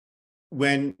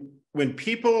when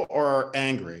people are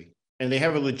angry, and they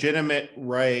have a legitimate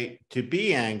right to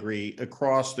be angry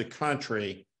across the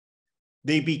country,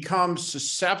 they become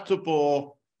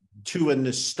susceptible to a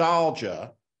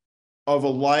nostalgia of a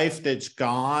life that's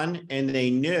gone and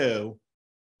they knew,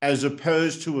 as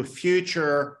opposed to a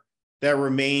future that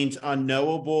remains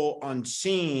unknowable,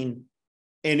 unseen,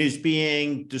 and is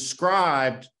being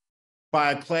described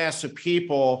by a class of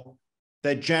people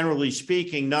that, generally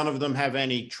speaking, none of them have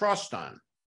any trust on,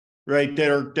 right?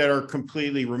 That are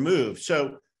completely removed.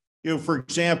 So, for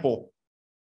example,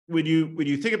 when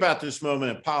you think about this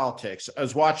moment in politics, I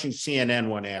was watching CNN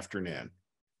one afternoon,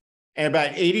 and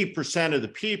about 80% of the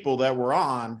people that were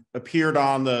on appeared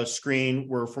on the screen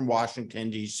were from Washington,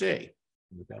 D.C.,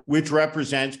 which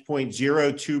represents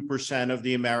 0.02% of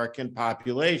the American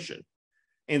population.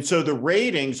 And so the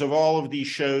ratings of all of these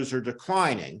shows are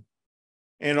declining.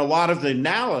 And a lot of the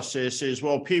analysis is,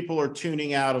 well, people are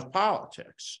tuning out of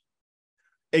politics,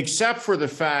 except for the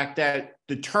fact that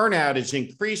the turnout is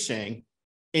increasing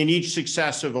in each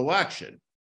successive election.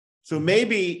 So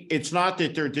maybe it's not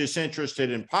that they're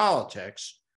disinterested in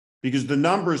politics, because the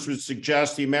numbers would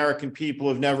suggest the American people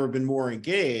have never been more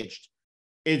engaged.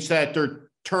 It's that they're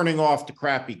turning off the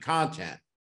crappy content.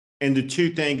 And the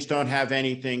two things don't have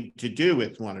anything to do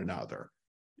with one another.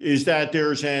 Is that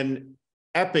there's an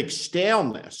epic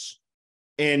staleness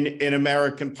in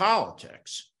American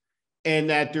politics, and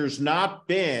that there's not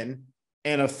been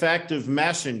an effective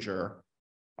messenger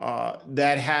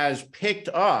that has picked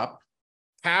up,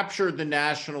 captured the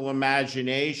national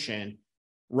imagination,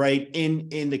 right,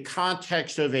 in the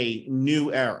context of a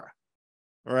new era,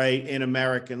 right, in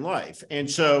American life. And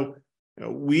so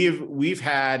we've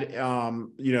had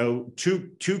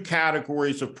two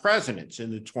categories of presidents in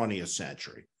the 20th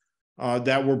century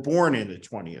that were born in the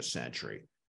 20th century.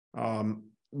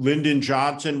 Lyndon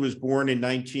Johnson was born in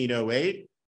 1908.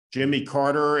 Jimmy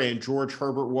Carter and George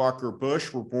Herbert Walker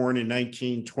Bush were born in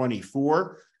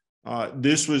 1924.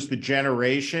 This was the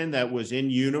generation that was in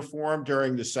uniform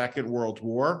during the Second World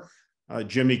War.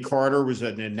 Jimmy Carter was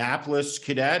an Annapolis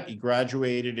cadet. He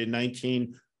graduated in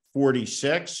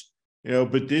 1946.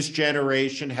 But this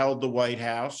generation held the White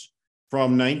House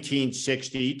from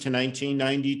 1960 to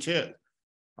 1992.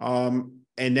 And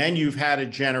then you've had a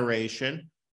generation,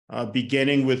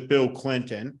 beginning with Bill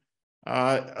Clinton,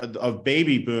 of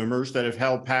baby boomers that have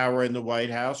held power in the White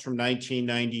House from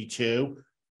 1992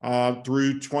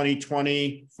 through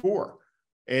 2024.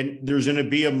 And there's going to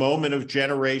be a moment of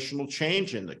generational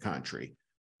change in the country.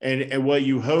 And what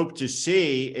you hope to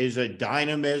see is a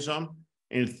dynamism,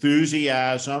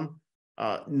 enthusiasm,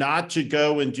 not to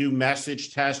go and do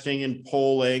message testing and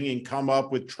polling and come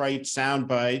up with trite sound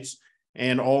bites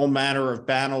and all manner of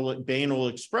banal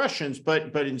expressions,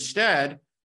 but instead,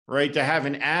 right, to have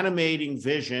an animating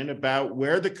vision about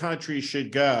where the country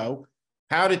should go,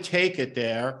 how to take it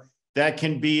there, that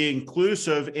can be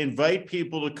inclusive, invite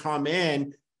people to come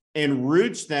in, and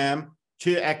roots them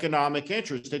to economic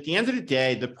interest. At the end of the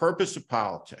day, the purpose of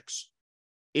politics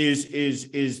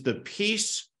is the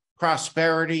peace,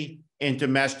 prosperity, and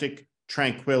domestic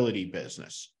tranquility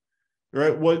business,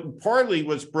 right? Partly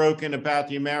what's broken about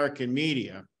the American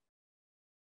media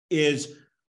is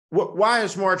why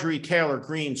is Marjorie Taylor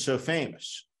Greene so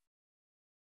famous?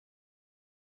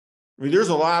 I mean, there's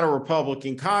a lot of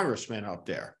Republican congressmen up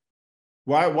there.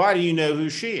 Why do you know who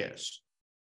she is?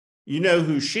 You know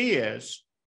who she is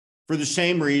for the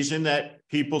same reason that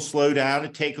people slow down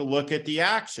and take a look at the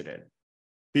accident,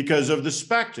 because of the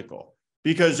spectacle,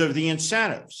 because of the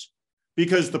incentives,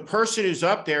 because the person who's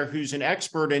up there who's an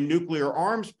expert in nuclear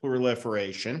arms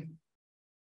proliferation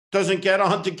doesn't get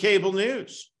onto cable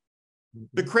news.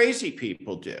 The crazy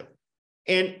people do.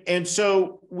 And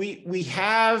so we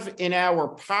have in our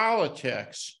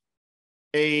politics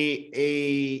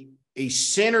a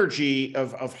synergy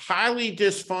of highly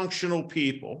dysfunctional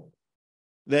people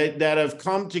that have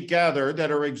come together,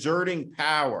 that are exerting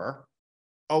power.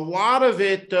 A lot of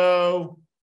it, though,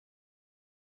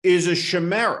 is a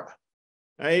chimera.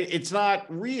 Right? It's not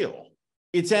real.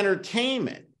 It's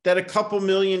entertainment that a couple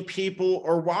million people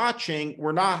are watching.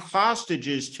 We're not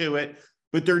hostages to it,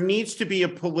 but there needs to be a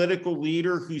political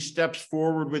leader who steps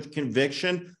forward with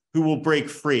conviction, who will break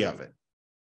free of it.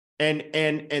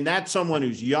 And that's someone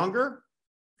who's younger,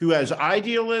 who has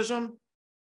idealism,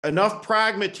 enough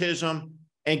pragmatism,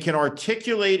 and can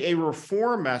articulate a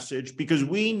reform message, because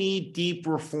we need deep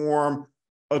reform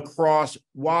across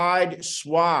wide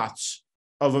swaths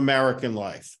of American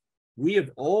life. We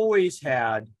have always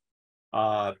had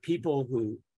people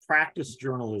who practiced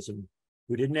journalism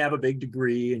who didn't have a big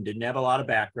degree and didn't have a lot of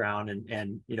background,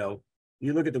 and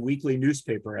you look at the weekly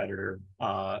newspaper editor.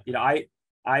 I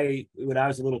when I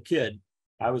was a little kid,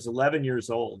 I was 11 years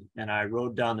old, and I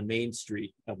rode down the main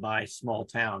street of my small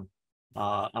town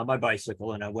on my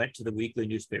bicycle, and I went to the weekly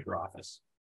newspaper office.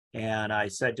 And I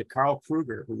said to Carl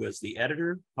Kruger, who was the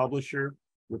editor, publisher,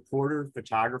 reporter,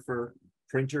 photographer,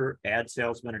 printer, ad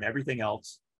salesman, and everything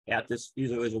else at this,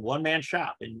 it was a one-man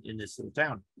shop in this little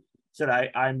town. Said,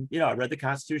 I'm, I read the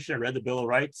Constitution, I read the Bill of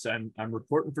Rights, I'm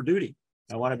reporting for duty.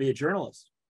 I want to be a journalist.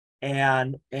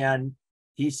 And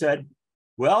he said,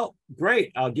 well,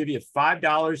 great. I'll give you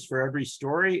 $5 for every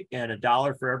story and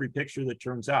 $1 for every picture that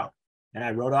turns out. And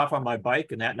I rode off on my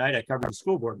bike, and that night I covered the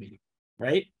school board meeting,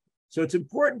 right? So it's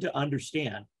important to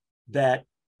understand that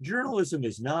journalism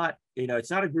is not,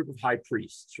 it's not a group of high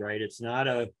priests, right? It's not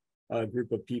a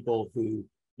group of people who,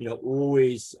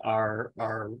 always are,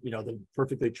 the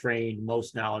perfectly trained,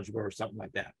 most knowledgeable or something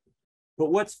like that.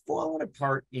 But what's fallen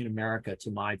apart in America,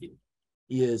 to my view,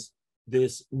 is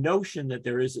this notion that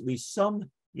there is at least some,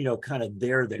 kind of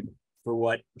there for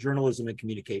what journalism and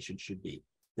communication should be.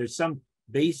 There's some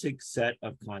basic set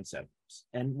of concepts.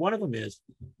 And one of them is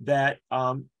that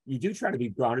you do try to be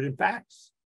grounded in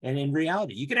facts and in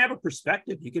reality. You can have a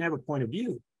perspective, you can have a point of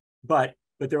view, but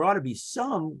there ought to be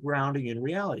some grounding in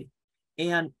reality.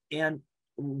 And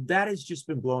that has just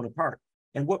been blown apart.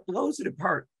 And what blows it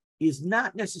apart is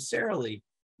not necessarily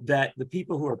that the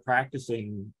people who are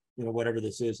practicing, whatever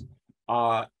this is,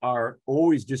 are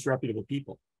always disreputable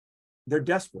people. They're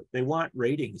desperate. They want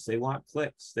ratings. They want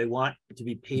clicks. They want to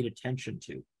be paid attention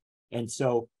to. And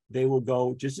so they will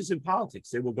go, just as in politics,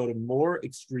 they will go to more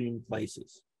extreme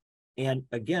places. And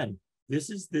again, this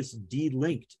is this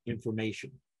de-linked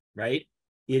information, right?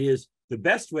 It is the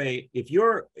best way, if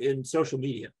you're in social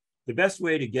media, the best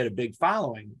way to get a big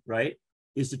following, right,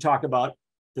 is to talk about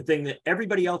the thing that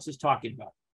everybody else is talking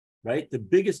about, right? The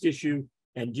biggest issue,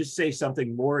 and just say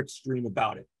something more extreme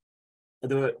about it.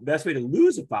 The best way to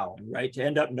lose a following, right, to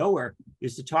end up nowhere,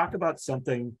 is to talk about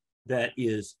something that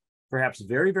is perhaps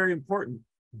very, very important,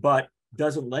 but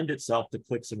doesn't lend itself to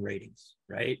clicks and ratings,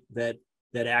 right? That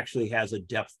actually has a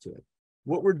depth to it.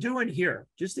 What we're doing here,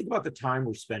 just think about the time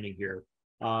we're spending here.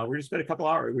 We're going to spend a couple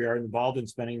hours. We are involved in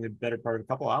spending the better part of a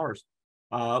couple hours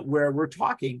where we're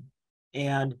talking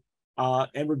and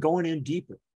we're going in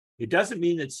deeper. It doesn't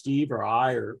mean that Steve or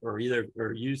I or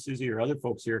you, Susie, or other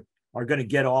folks here are going to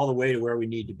get all the way to where we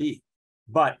need to be,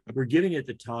 but we're giving it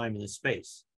the time and the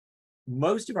space.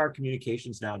 Most of our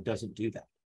communications now doesn't do that.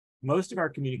 Most of our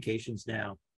communications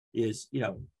now is,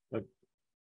 a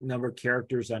number of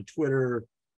characters on Twitter,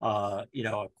 a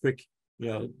quick,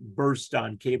 burst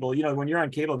on cable. When you're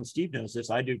on cable, and Steve knows this,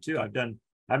 I do too. I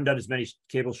haven't done as many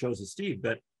cable shows as Steve,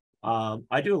 but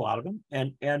I do a lot of them.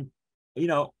 And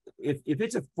if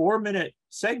it's a 4-minute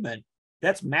segment,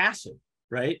 that's massive,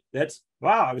 right? That's,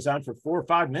 wow, I was on for 4 or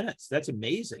 5 minutes. That's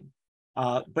amazing.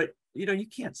 But you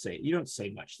can't say it. You don't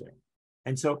say much there.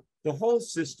 And so the whole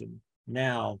system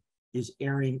now is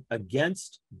erring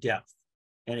against depth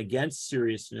and against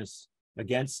seriousness,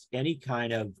 against any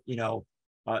kind of,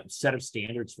 set of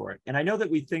standards for it. And I know that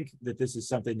we think that this is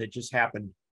something that just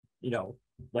happened,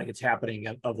 like it's happening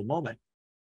of the moment.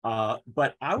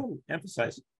 But I will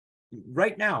emphasize,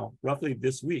 right now, roughly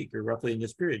this week or roughly in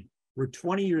this period, we're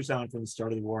 20 years on from the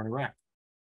start of the war in Iraq,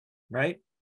 right?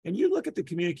 And you look at the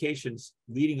communications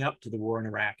leading up to the war in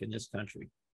Iraq in this country,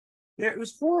 it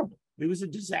was horrible. It was a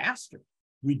disaster.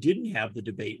 We didn't have the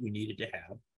debate we needed to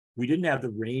have. We didn't have the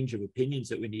range of opinions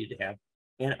that we needed to have.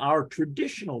 And our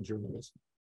traditional journalism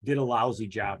did a lousy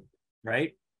job,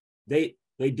 right? They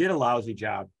did a lousy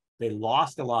job. They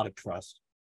lost a lot of trust.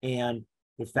 And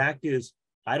the fact is,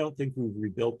 I don't think we've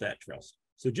rebuilt that trust.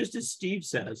 So just as Steve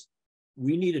says,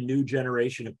 we need a new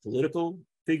generation of political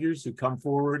figures who come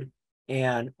forward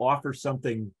and offer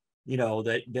something,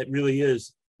 that really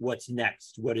is what's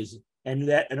next,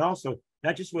 and also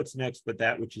not just what's next, but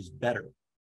that which is better.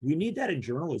 We need that in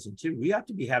journalism too. We have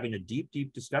to be having a deep,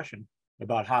 deep discussion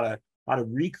about how to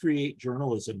recreate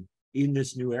journalism in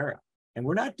this new era. And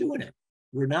we're not doing it.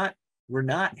 We're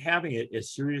not having it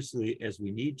as seriously as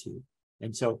we need to.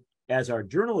 And so as our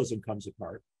journalism comes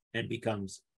apart and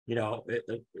becomes,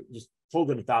 just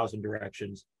pulled in 1,000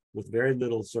 directions with very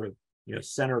little sort of,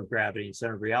 center of gravity and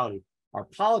center of reality, our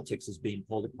politics is being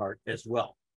pulled apart as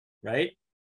well, right?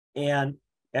 And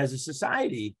as a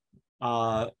society,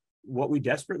 what we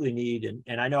desperately need,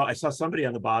 and I know I saw somebody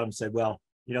on the bottom said, well,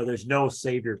 there's no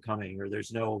savior coming, or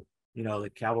there's no,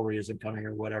 the cavalry isn't coming,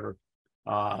 or whatever.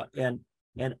 And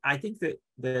I think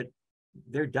that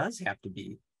there does have to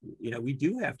be, we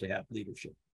do have to have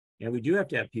leadership, and we do have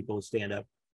to have people who stand up.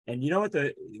 And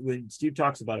when Steve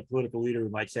talks about a political leader who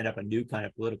might stand up, a new kind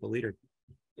of political leader,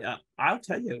 I'll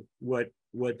tell you what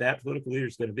that political leader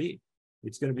is going to be.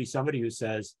 It's going to be somebody who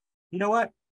says, you know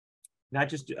what, I'm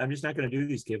just not going to do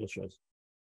these cable shows.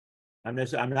 I'm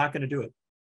not going to do it.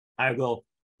 I will.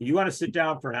 You want to sit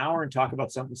down for an hour and talk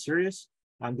about something serious?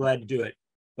 I'm glad to do it,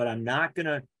 but I'm not going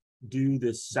to do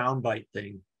this soundbite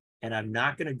thing, and I'm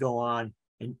not going to go on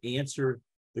and answer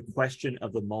the question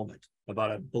of the moment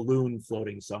about a balloon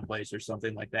floating someplace or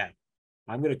something like that.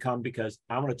 I'm going to come because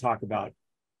I want to talk about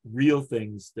real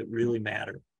things that really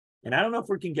matter. And I don't know if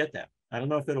we can get that. I don't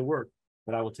know if it'll work,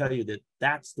 but I will tell you that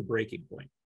that's the breaking point.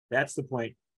 That's the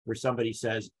point where somebody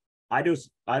says, I don't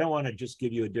want to just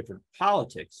give you a different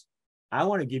politics. I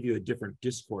want to give you a different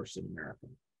discourse in America.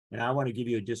 And I want to give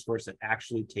you a discourse that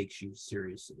actually takes you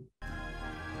seriously.